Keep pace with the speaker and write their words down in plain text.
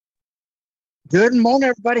Good morning,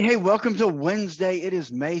 everybody. Hey, welcome to Wednesday. It is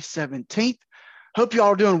May 17th. Hope you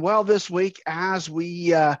all are doing well this week as we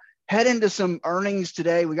head into some earnings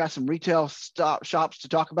today. We got some retail shops to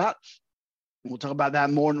talk about. We'll talk about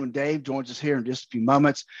that more when Dave joins us here in just a few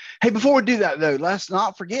moments. Hey, before we do that, though, let's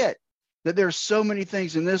not forget that there's so many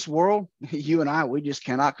things in this world, you and I, we just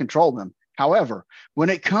cannot control them. However, when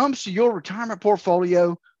it comes to your retirement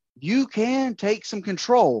portfolio, you can take some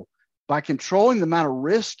control by controlling the amount of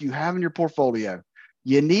risk you have in your portfolio.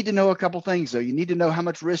 You need to know a couple things, though. You need to know how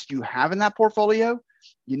much risk you have in that portfolio.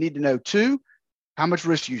 You need to know, two, how much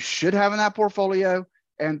risk you should have in that portfolio.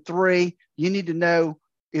 And three, you need to know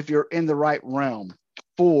if you're in the right realm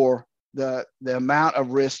for the amount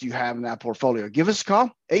of risk you have in that portfolio. Give us a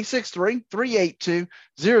call,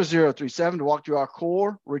 863-382-0037 to walk through our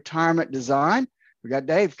core retirement design. We got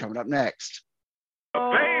Dave coming up next. A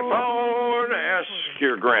payphone. Ask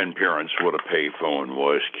your grandparents what a payphone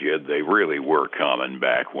was, kid. They really were common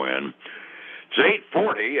back when. It's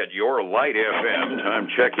 8:40 at your Light FM. Time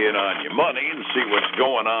to check in on your money and see what's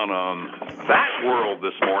going on that world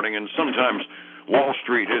this morning. And sometimes Wall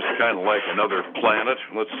Street is kind of like another planet.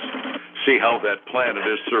 Let's see how that planet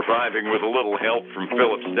is surviving with a little help from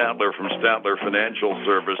Phillip Statler from Statler Financial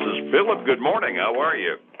Services. Phillip, good morning. How are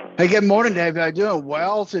you? Hey, good morning, Dave. I'm doing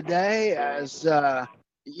well today as,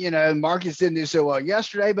 markets didn't do so well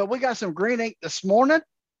yesterday, but we got some green ink this morning.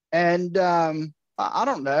 And I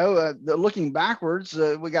don't know, looking backwards,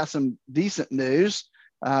 we got some decent news.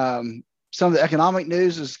 Some of the economic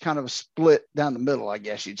news is kind of split down the middle, I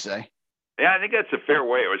guess you'd say. Yeah, I think that's a fair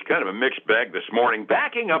way. It was kind of a mixed bag this morning.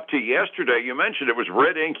 Backing up to yesterday, you mentioned it was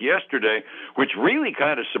red ink yesterday, which really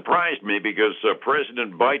kind of surprised me because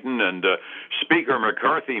President Biden and Speaker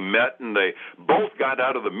McCarthy met, and they both got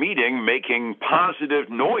out of the meeting making positive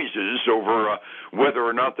noises over whether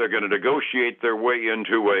or not they're going to negotiate their way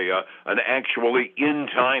into an actually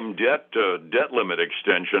in-time debt limit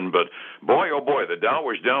extension. But boy, oh boy, the Dow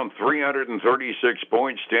was down 336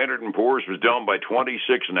 points. Standard & Poor's was down by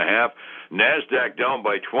 26.5. NASDAQ down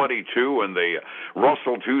by 22, and the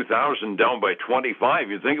Russell 2000 down by 25.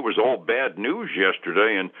 You'd think it was all bad news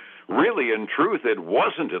yesterday, and really, in truth, it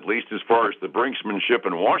wasn't, at least as far as the brinksmanship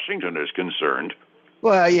in Washington is concerned.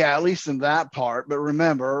 Well, yeah, at least in that part. But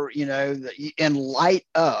remember, in light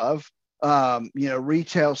of,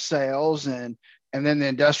 retail sales and then the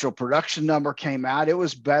industrial production number came out, it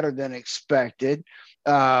was better than expected.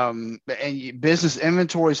 And business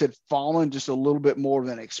inventories had fallen just a little bit more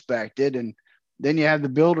than expected. And then you have the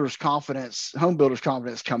home builders'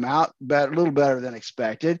 confidence come out, but a little better than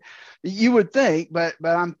expected. You would think, but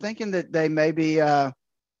I'm thinking that they may be,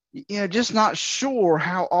 just not sure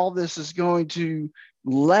how all this is going to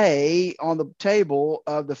lay on the table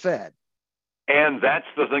of the Fed. And that's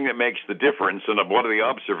the thing that makes the difference. And one of the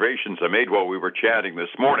observations I made while we were chatting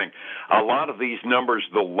this morning, a lot of these numbers,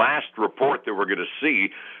 the last report that we're going to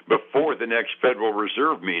see before the next Federal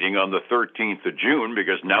Reserve meeting on the 13th of June,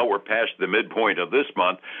 because now we're past the midpoint of this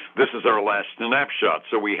month, this is our last snapshot.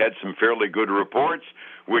 So we had some fairly good reports,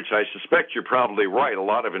 which I suspect you're probably right. A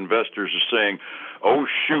lot of investors are saying, oh,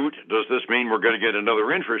 shoot, does this mean we're going to get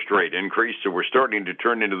another interest rate increase? So we're starting to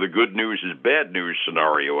turn into the good news is bad news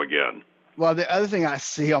scenario again. Well, the other thing I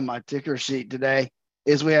see on my ticker sheet today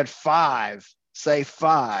is we had five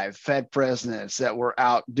Fed presidents that were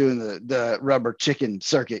out doing the rubber chicken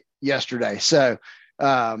circuit yesterday. So,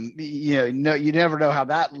 you never know how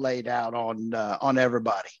that laid out on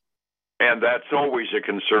everybody. And that's always a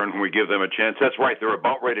concern when we give them a chance. That's right. They're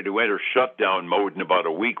about ready to enter shutdown mode in about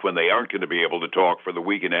a week when they aren't going to be able to talk for the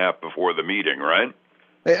week and a half before the meeting, right?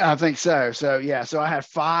 I think so. So, yeah. So I had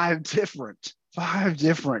five different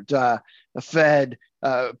Fed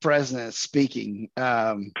presidents speaking.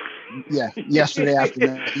 Yesterday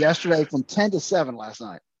afternoon. Yesterday from 10 to 7 last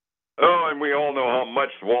night. Oh, and we all know how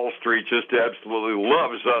much Wall Street just absolutely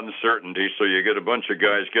loves uncertainty. So you get a bunch of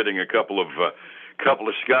guys getting a couple of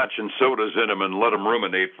scotch and sodas in them and let them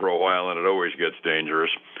ruminate for a while, and it always gets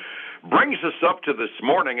dangerous. Brings us up to this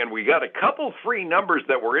morning, and we got a couple three numbers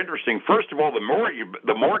that were interesting. First of all,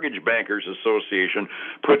 the Mortgage Bankers Association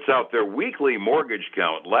puts out their weekly mortgage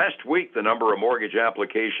count. Last week, the number of mortgage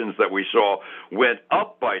applications that we saw went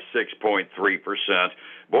up by 6.3%.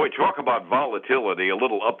 Boy, talk about volatility, a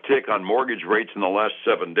little uptick on mortgage rates in the last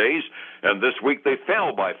 7 days, and this week they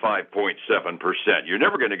fell by 5.7%. You're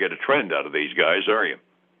never going to get a trend out of these guys, are you?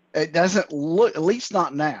 It doesn't look, at least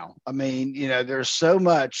not now. I mean, there's so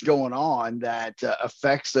much going on that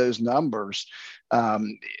affects those numbers.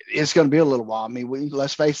 It's going to be a little while. I mean,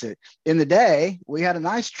 let's face it. In the day, we had a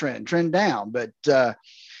nice trend down, but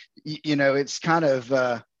it's kind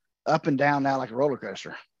of up and down now like a roller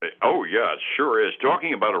coaster. Oh, yeah, it sure is.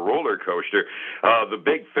 Talking about a roller coaster, the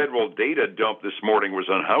big federal data dump this morning was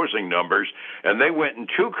on housing numbers, and they went in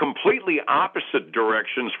two completely opposite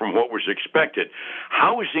directions from what was expected.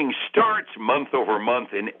 Housing starts month over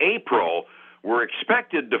month in April were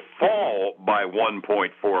expected to fall by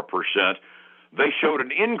 1.4%. They showed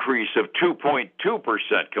an increase of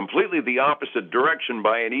 2.2%, completely the opposite direction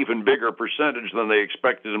by an even bigger percentage than they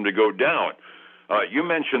expected them to go down. You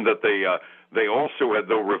mentioned that they also had,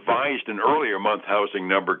 though, revised an earlier month housing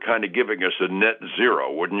number, kind of giving us a net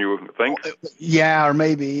zero, wouldn't you think? Yeah, or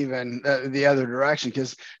maybe even the other direction,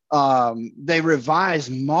 because they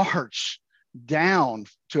revised March down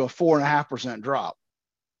to a 4.5% drop.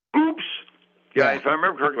 Oops. Yeah, if I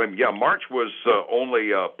remember correctly, March was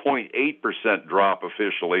only a 0.8% drop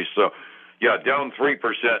officially. So, down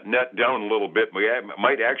 3%, net down a little bit. We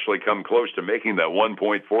might actually come close to making that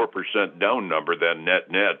 1.4% down number then, net.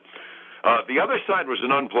 The other side was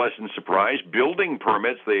an unpleasant surprise. Building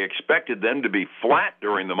permits, they expected them to be flat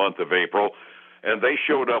during the month of April, and they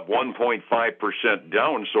showed up 1.5%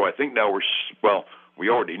 down. So I think now we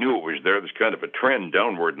already knew it was there. There's kind of a trend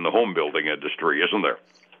downward in the home building industry, isn't there?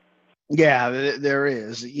 Yeah, there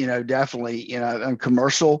is. Definitely.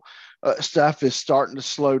 Commercial stuff is starting to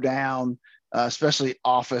slow down, especially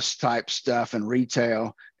office type stuff and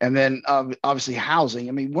retail, and then obviously housing.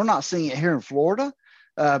 I mean, we're not seeing it here in Florida.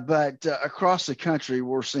 But across the country,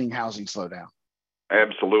 we're seeing housing slow down.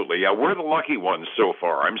 Absolutely. Yeah, we're the lucky ones so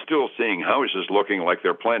far. I'm still seeing houses looking like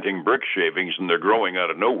they're planting brick shavings and they're growing out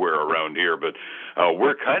of nowhere around here. But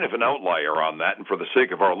we're kind of an outlier on that. And for the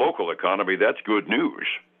sake of our local economy, that's good news.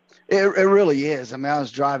 It really is. I mean, I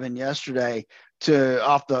was driving yesterday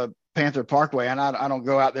off the Panther Parkway, and I don't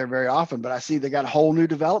go out there very often, but I see they got a whole new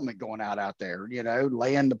development going out there,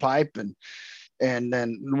 laying the pipe and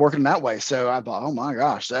then working that way. So I thought, oh my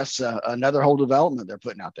gosh, that's another whole development they're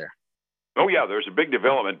putting out there. Oh yeah, there's a big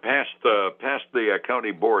development past the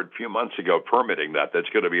county board a few months ago permitting that. That's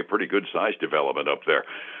going to be a pretty good sized development up there.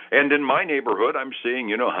 And in my neighborhood, I'm seeing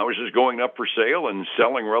houses going up for sale and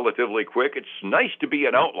selling relatively quick. It's nice to be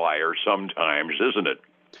an outlier sometimes, isn't it?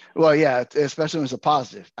 Well, yeah, especially when it's a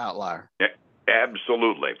positive outlier. Yeah.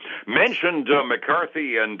 Absolutely. Mentioned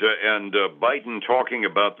McCarthy and Biden talking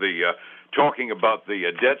about the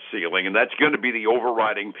debt ceiling, and that's going to be the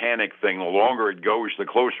overriding panic thing. The longer it goes, the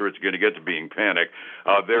closer it's going to get to being panic.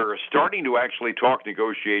 They're starting to actually talk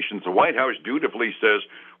negotiations. The White House dutifully says,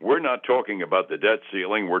 we're not talking about the debt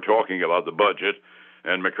ceiling, we're talking about the budget.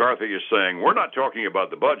 And McCarthy is saying, we're not talking about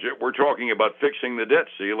the budget, we're talking about fixing the debt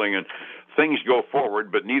ceiling, and things go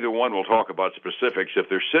forward, but neither one will talk about specifics. If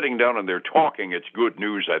they're sitting down and they're talking, it's good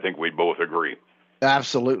news. I think we both agree.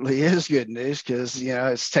 Absolutely is good news because,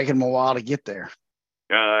 it's taken them a while to get there.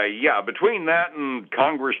 Between that and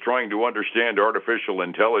Congress trying to understand artificial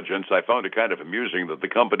intelligence, I found it kind of amusing that the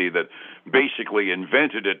company that basically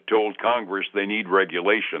invented it told Congress they need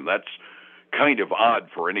regulation. That's kind of odd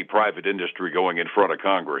for any private industry going in front of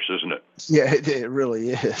Congress, isn't it? Yeah, it really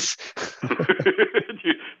is.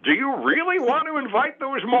 Do you really want to invite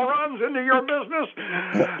those morons into your business?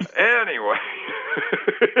 Anyway,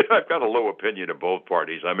 I've got a low opinion of both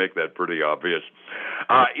parties. I make that pretty obvious.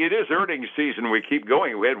 It is earnings season. We keep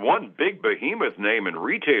going. We had one big behemoth name in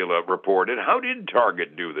retail reported. How did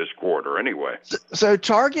Target do this quarter anyway? So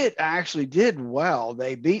Target actually did well.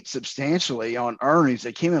 They beat substantially on earnings.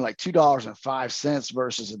 They came in like $2.05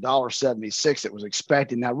 versus $1.76 it was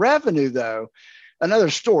expected. Now, revenue, though, another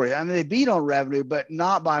story. I mean, they beat on revenue, but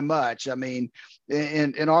not by much. I mean,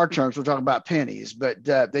 in our terms, we're talking about pennies, but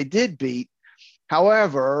they did beat.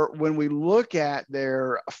 However, when we look at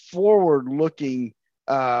their forward-looking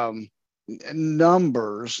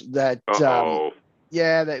numbers, that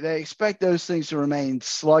they expect those things to remain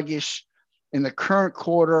sluggish in the current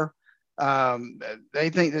quarter. They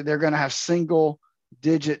think that they're going to have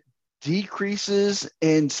single-digit decreases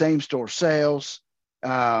in same-store sales.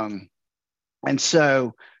 And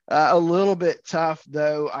so a little bit tough,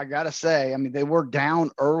 though, I got to say. I mean, they were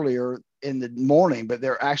down earlier in the morning, but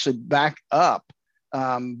they're actually back up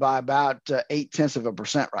by about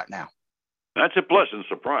 0.8% right now. That's a pleasant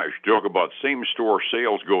surprise. Talk about same-store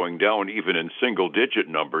sales going down even in single-digit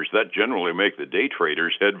numbers. That generally make the day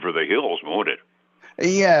traders head for the hills, won't it?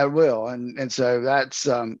 Yeah, it will. And so that's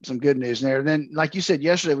some good news there. And then, like you said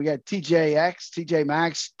yesterday, we got TJ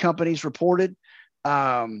Maxx companies reported.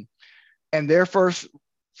 And their first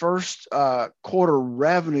quarter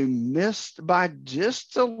revenue missed by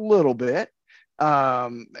just a little bit,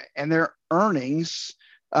 and their earnings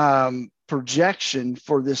projection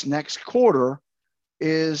for this next quarter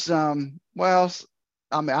is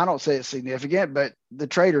I mean, I don't say it's significant, but the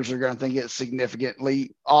traders are going to think it's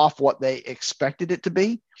significantly off what they expected it to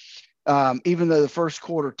be. Even though the first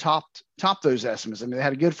quarter topped those estimates. I mean, they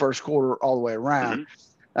had a good first quarter all the way around.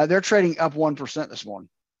 They're trading up 1% this morning.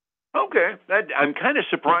 Okay, I'm kind of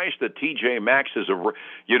surprised that TJ Maxx is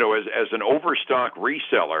as an overstock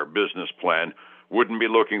reseller business plan wouldn't be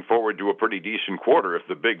looking forward to a pretty decent quarter. If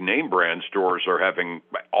the big name brand stores are having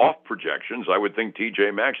off projections, I would think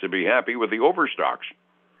TJ Maxx would be happy with the overstocks.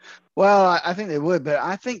 Well, I think they would, but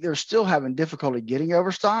I think they're still having difficulty getting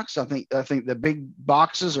overstocks. I think the big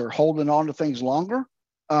boxes are holding on to things longer,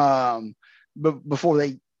 but before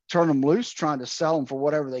they turn them loose, trying to sell them for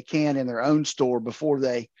whatever they can in their own store before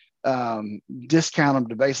they discount them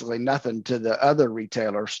to basically nothing to the other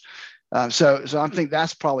retailers. So I think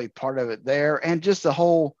that's probably part of it there. And just the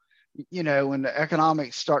whole, when the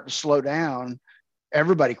economics start to slow down,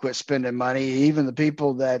 everybody quits spending money, even the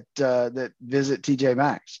people that visit TJ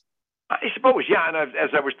Maxx. I suppose, yeah. And as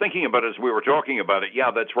I was thinking about it, as we were talking about it,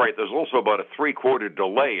 yeah, that's right. There's also about a 3-quarter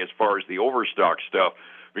delay as far as the overstock stuff,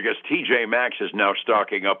 because TJ Maxx is now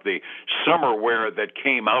stocking up the summer wear that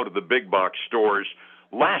came out of the big box stores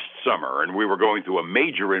last summer, and we were going through a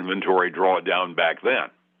major inventory drawdown back then.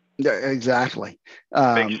 Yeah, exactly.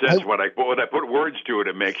 Makes sense. When I put words to it,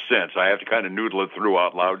 it makes sense. I have to kind of noodle it through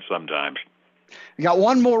out loud sometimes. I got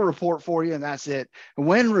one more report for you, and that's it.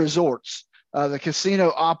 Wynn Resorts, the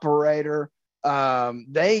casino operator,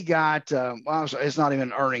 they got, it's not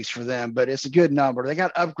even earnings for them, but it's a good number. They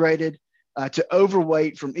got upgraded to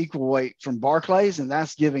overweight from equal weight from Barclays, and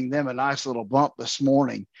that's giving them a nice little bump this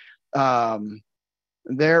morning.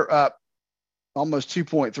 They're up almost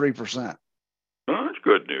 2.3%. Well, that's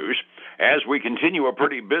good news. As we continue a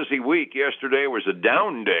pretty busy week, yesterday was a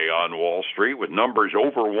down day on Wall Street with numbers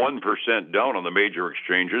over 1% down on the major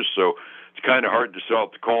exchanges, so it's kind of hard to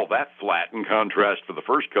call that flat in contrast to the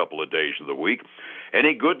first couple of days of the week.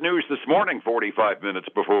 Any good news this morning, 45 minutes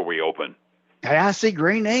before we open? Hey, I see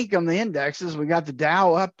green ink on the indexes. We got the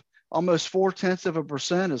Dow up almost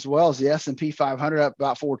 0.4%, as well as the S&P 500 up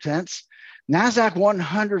about 0.4. NASDAQ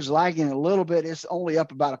 100 is lagging a little bit. It's only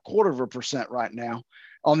up about 0.25% right now.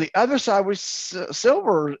 On the other side, with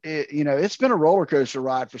silver, it's been a roller coaster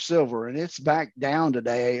ride for silver, and it's back down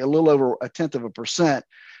today a little over 0.1%,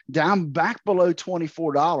 down back below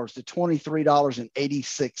 $24 to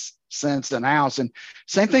 $23.86 an ounce. And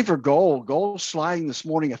same thing for gold. Gold sliding this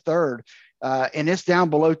morning a third, and it's down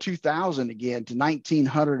below 2,000 again to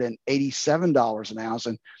 $1,987 an ounce.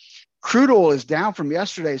 And crude oil is down from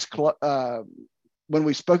yesterday's when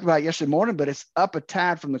we spoke about it yesterday morning, but it's up a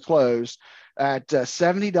tad from the close at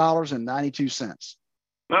 $70.92.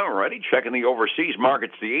 All righty, checking the overseas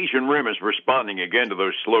markets. The Asian Rim is responding again to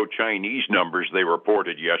those slow Chinese numbers they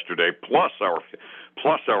reported yesterday, plus our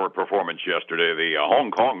performance yesterday. The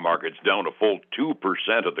Hong Kong market's down a full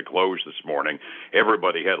 2% at the close this morning.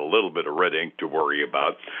 Everybody had a little bit of red ink to worry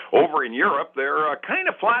about. Over in Europe, they're kind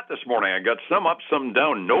of flat this morning. I got some up, some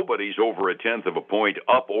down. Nobody's over 0.1 of a point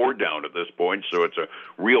up or down at this point, so it's a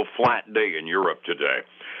real flat day in Europe today.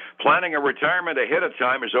 Planning a retirement ahead of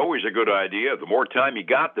time is always a good idea. The more time you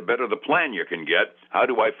got, the better the plan you can get. How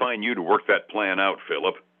do I find you to work that plan out,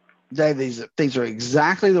 Phillip? Dave, these are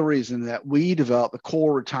exactly the reason that we developed the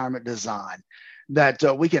core retirement design, that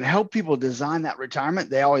we can help people design that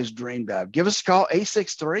retirement they always dreamed of. Give us a call,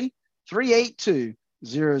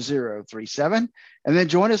 863-382-0037, and then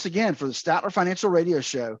join us again for the Statler Financial Radio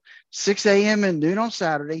Show, 6 a.m. and noon on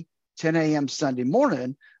Saturday, 10 a.m. Sunday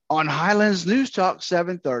morning, on Highlands News Talk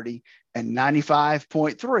 730 and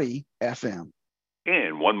 95.3 FM.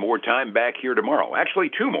 And one more time back here tomorrow.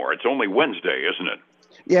 Actually, two more. It's only Wednesday, isn't it?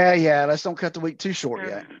 Yeah. Let's don't cut the week too short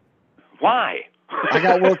yet. Why? I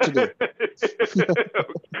got work to do.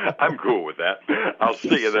 I'm cool with that. I'll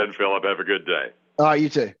see you then, Phillip. Have a good day. All right, you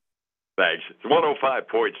too. Thanks. It's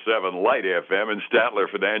 105.7 Light FM and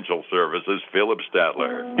Statler Financial Services, Phillip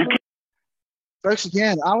Statler. Folks,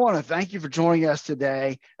 again, I want to thank you for joining us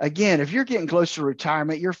today. Again, if you're getting close to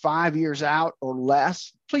retirement, you're 5 years out or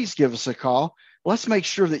less, please give us a call. Let's make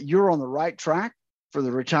sure that you're on the right track for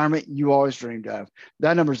the retirement you always dreamed of.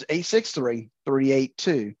 That number is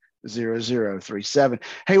 863-382-0037.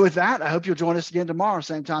 Hey, with that, I hope you'll join us again tomorrow,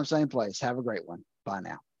 same time, same place. Have a great one. Bye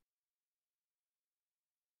now.